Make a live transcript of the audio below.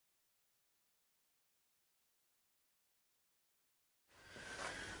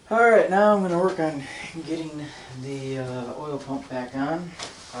Alright, now I'm going to work on getting the oil pump back on.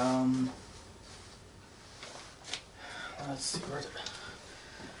 Let's see, where's it?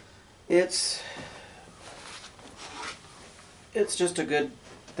 It's just a good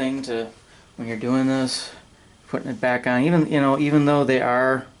thing to, when you're doing this, putting it back on. Even though they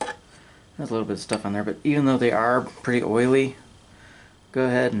are, there's a little bit of stuff on there, but even though they are pretty oily, go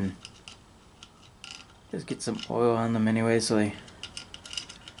ahead and just get some oil on them anyway, so they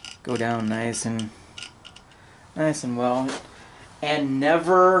go down nice and well. And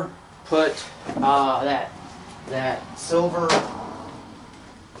never put that silver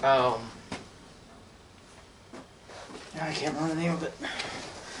I can't remember the name of it.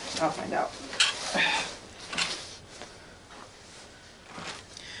 I'll find out.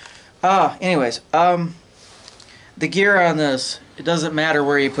 Anyways, the gear on this, it doesn't matter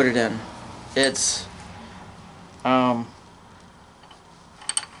where you put it in. It's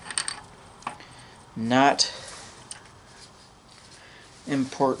not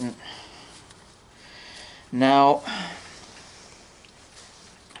important. Now,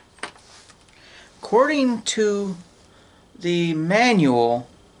 according to the manual,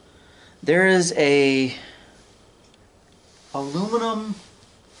 there is a aluminum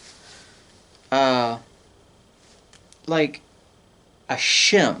like a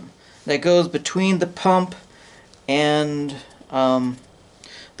shim that goes between the pump and the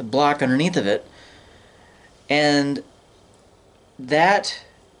block underneath of it, and that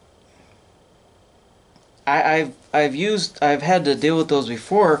I've had to deal with those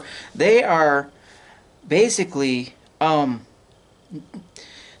before. They are basically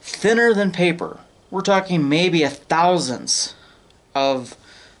thinner than paper. We're talking maybe a thousandth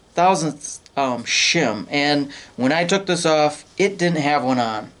shim, and when I took this off, it didn't have one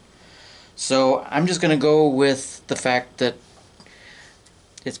on. So I'm just gonna go with the fact that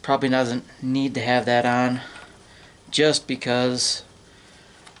it probably doesn't need to have that on, just because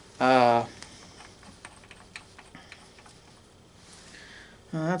oh,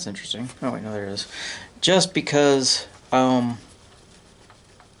 that's interesting. Oh wait, no, there it is. Just because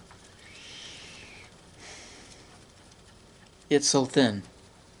it's so thin.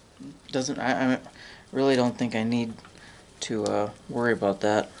 I really don't think I need to worry about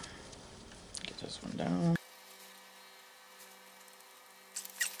that. Get this one down.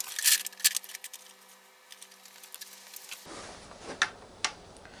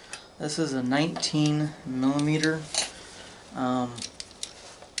 This is a 19 millimeter.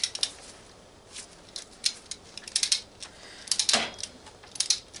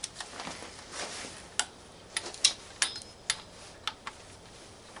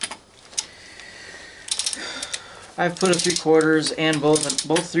 I've put a 3/4 and both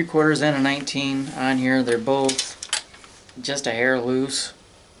 3/4 and a 19 on here. They're both just a hair loose.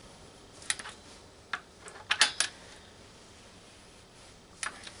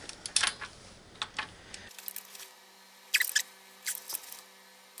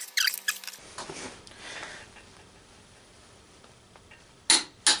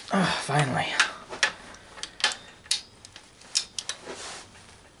 Oh, finally.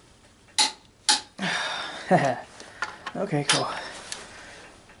 Okay, cool.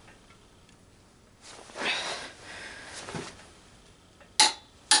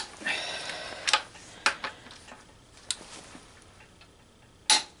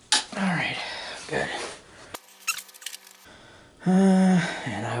 Alright, good.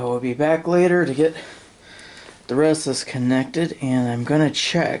 And I will be back later to get the rest of this connected, and I'm gonna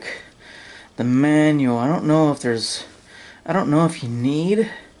check the manual. I don't know if you need,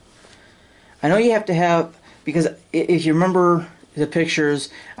 I know you have to have, because if you remember the pictures,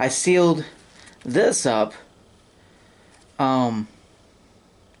 I sealed this up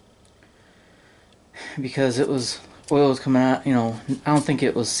because oil was coming out, I don't think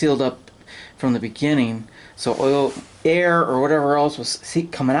it was sealed up from the beginning, so air or whatever else was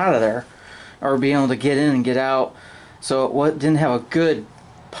coming out of there, or being able to get in and get out, so it didn't have a good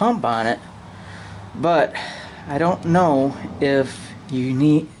pump on it. But I don't know if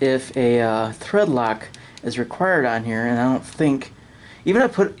a thread lock is required on here, and I don't think, even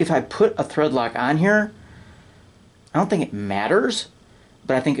if I put a thread lock on here, I don't think it matters,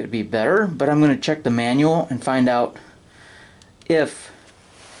 but I think it would be better. But I'm going to check the manual and find out if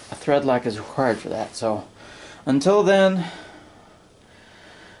a thread lock is required for that. So until then,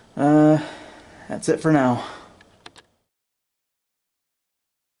 that's it for now.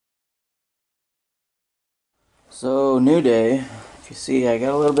 So, new day. If you see, I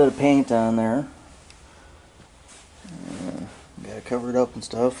got a little bit of paint on there. Got it covered up and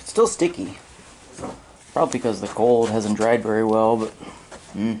stuff. It's still sticky. Probably because the cold hasn't dried very well, but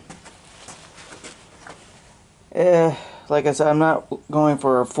Like I said, I'm not going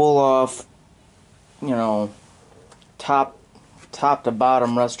for a full off, you know, top to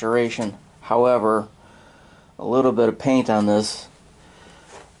bottom restoration. However, a little bit of paint on this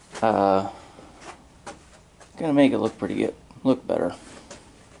gonna make it look pretty good, look better.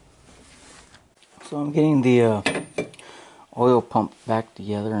 So I'm getting the oil pump back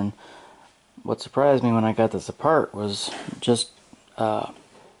together, and what surprised me when I got this apart was just how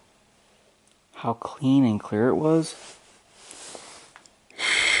clean and clear it was.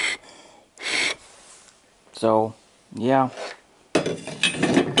 So yeah,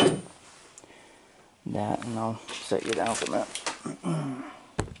 that, and I'll set you down for a minute.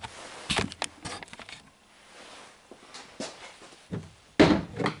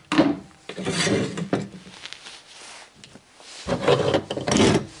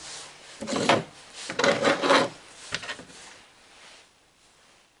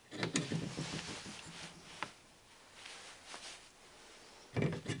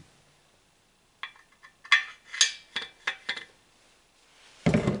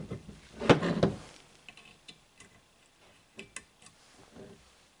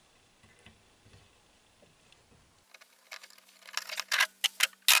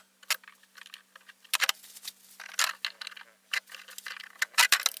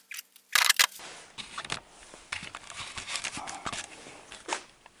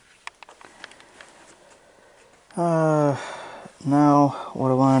 Now what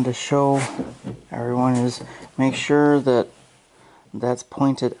I wanted to show everyone is make sure that that's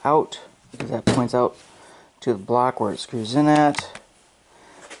pointed out, because that points out to the block where it screws in at,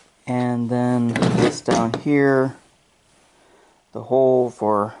 and then this down here, the hole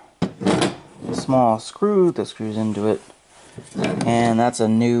for the small screw that screws into it, and that's a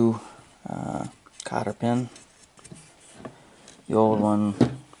new cotter pin. The old one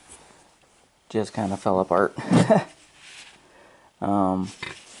just kind of fell apart.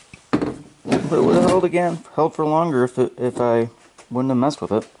 But it would have held for longer if I wouldn't have messed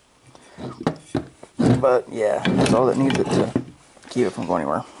with it. But yeah, that's all that needs it to keep it from going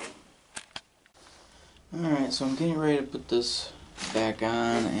anywhere. Alright, so I'm getting ready to put this back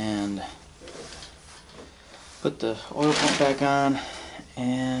on and put the oil pump back on,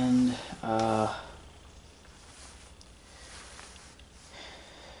 and I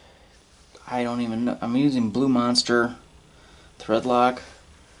don't even know. I'm using Blue Monster thread lock,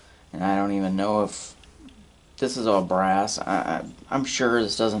 and I don't even know if this is all brass. I'm sure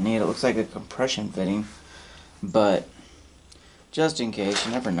this doesn't need it. It looks like a compression fitting, but just in case,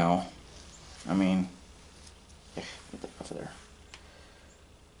 you never know. I mean, get that off of there.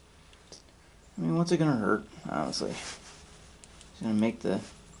 I mean, what's it gonna hurt, honestly? It's gonna make the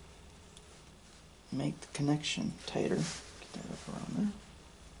connection tighter. Get that up around there.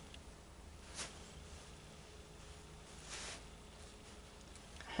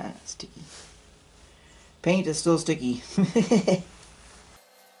 Ha, sticky. Paint is still sticky.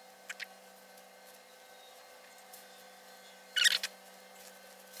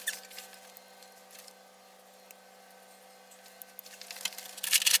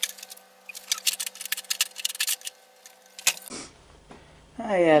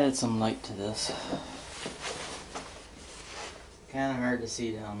 I added some light to this. Kind of hard to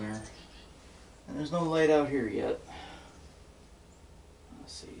see down there. And there's no light out here yet.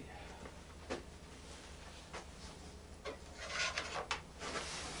 Let's see.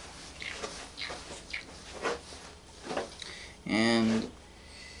 And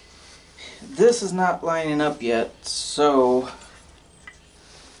this is not lining up yet, so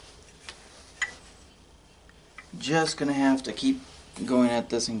just gonna have to keep going at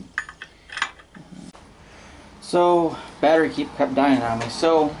this. And so battery kept dying on me.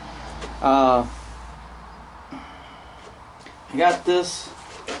 So I got this.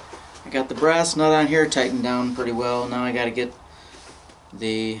 I got the brass nut on here tightened down pretty well. Now I got to get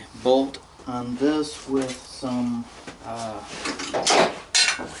the bolt on this with some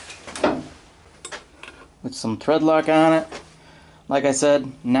thread lock on it. Like I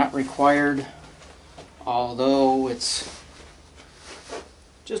said, not required, although it's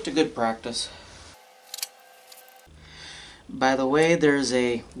just a good practice. By the way, there's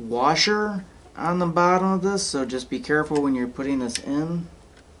a washer on the bottom of this, so just be careful when you're putting this in.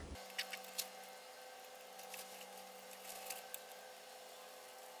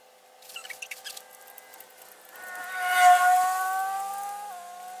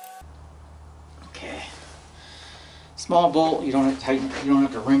 Okay. Small bolt, you don't have to tighten, you don't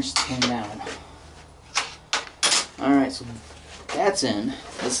have to wrench the thing down. Alright, so that's in.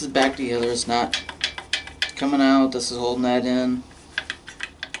 This is back together, it's not coming out. This is holding that in.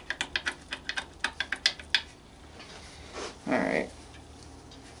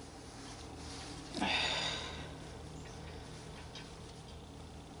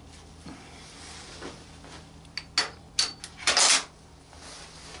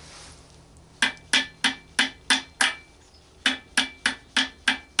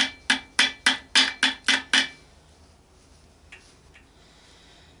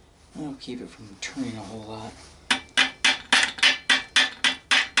 keep it from turning a whole lot.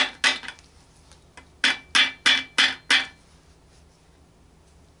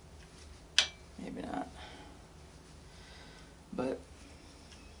 Maybe not. But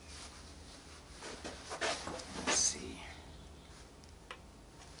let's see.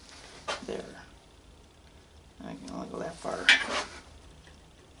 There. I can only go that far.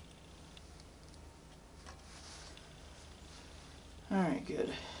 Alright,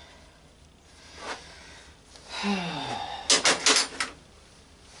 good.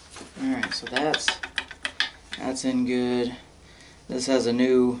 Alright, so that's in good. This has a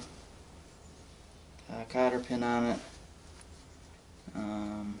new cotter pin on it.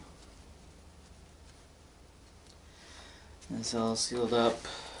 It's all sealed up.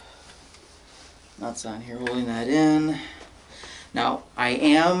 Nuts on here holding that in. Now, I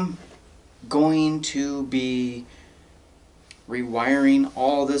am going to be rewiring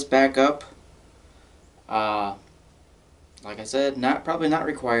all this back up. Like I said, probably not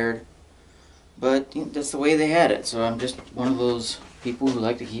required, but you know, that's the way they had it. So I'm just one of those people who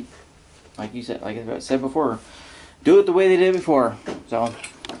like to keep, like you said, like I said before, do it the way they did before. So,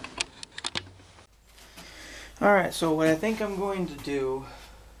 all right. So what I think I'm going to do,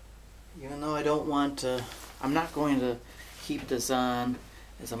 even though I don't want to, I'm not going to keep this on,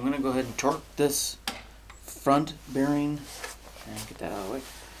 is I'm going to go ahead and torque this front bearing, and get that out of the way,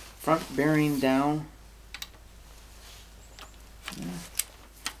 front bearing down.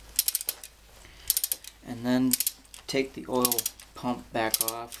 And then take the oil pump back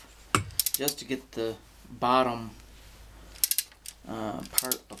off just to get the bottom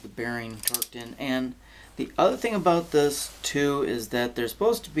part of the bearing torqued in. And the other thing about this too is that there's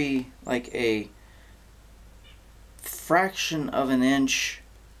supposed to be like a fraction of an inch,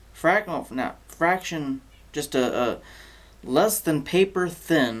 fraction, just a less than paper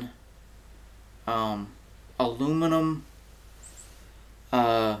thin aluminum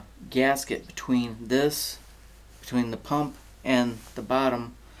gasket between the pump and the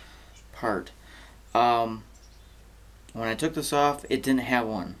bottom part. When I took this off, it didn't have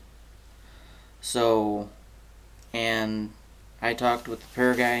one. So, and I talked with the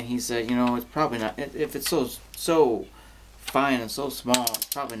repair guy, and he said, you know, it's probably not, if it's so fine and so small, it's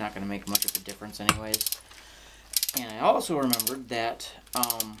probably not going to make much of a difference anyways. And I also remembered that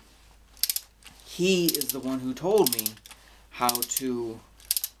he is the one who told me how to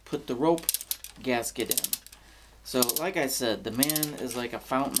put the rope gasket in. So, like I said, the man is like a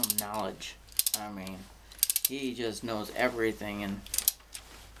fountain of knowledge. I mean, he just knows everything, and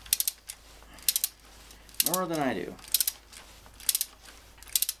more than I do.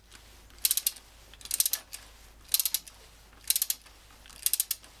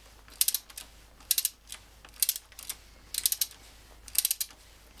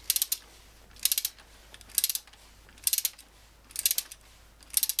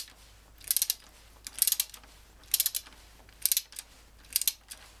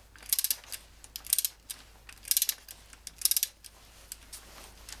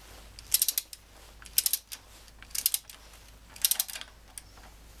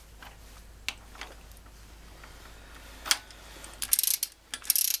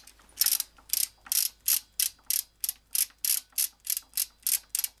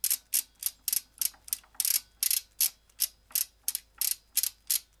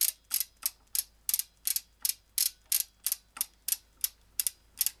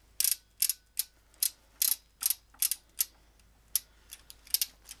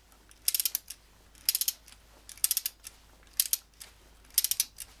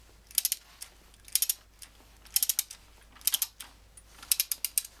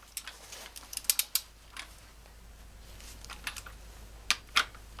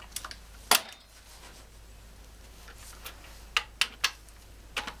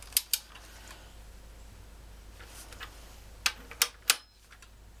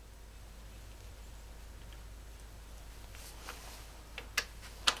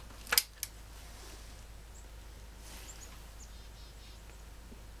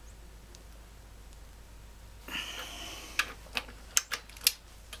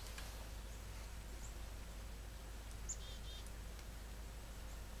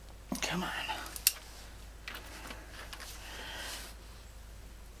 Come on.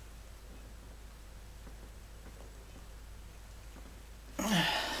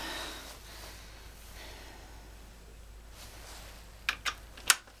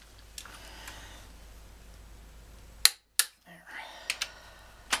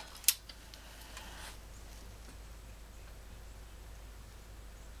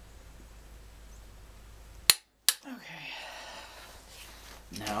 Okay.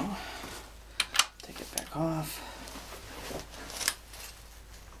 Now back off.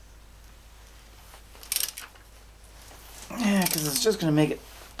 Yeah, because it's just going to make it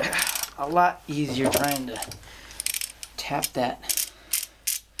a lot easier trying to tap that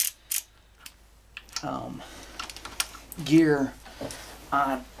gear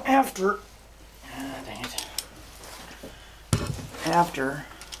on after. Dang it. After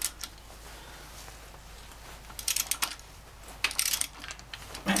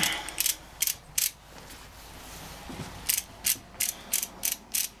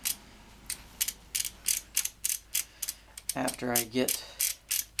I get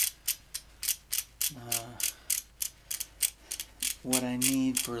what I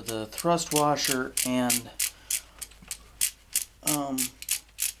need for the thrust washer and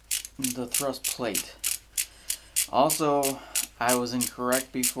the thrust plate. Also, I was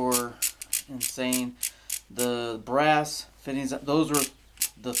incorrect before in saying the brass fittings, those were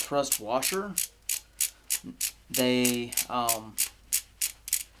the thrust washer. They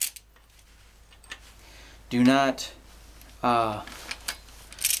do not,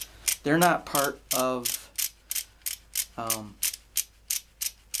 they're not part of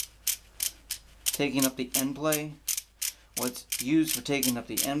taking up the end play. What's used for taking up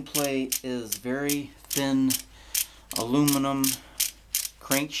the end play is very thin aluminum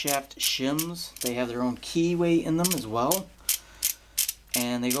crankshaft shims. They have their own keyway in them as well,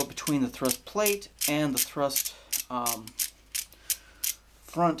 and they go between the thrust plate and the thrust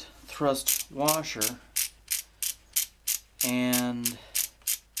front thrust washer, and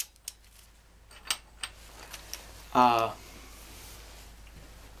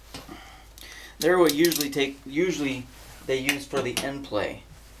they're what usually they use for the end play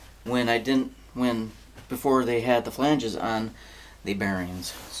before they had the flanges on the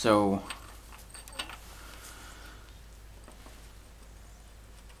bearings. So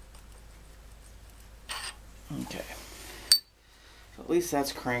okay, so at least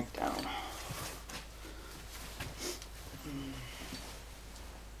that's cranked down.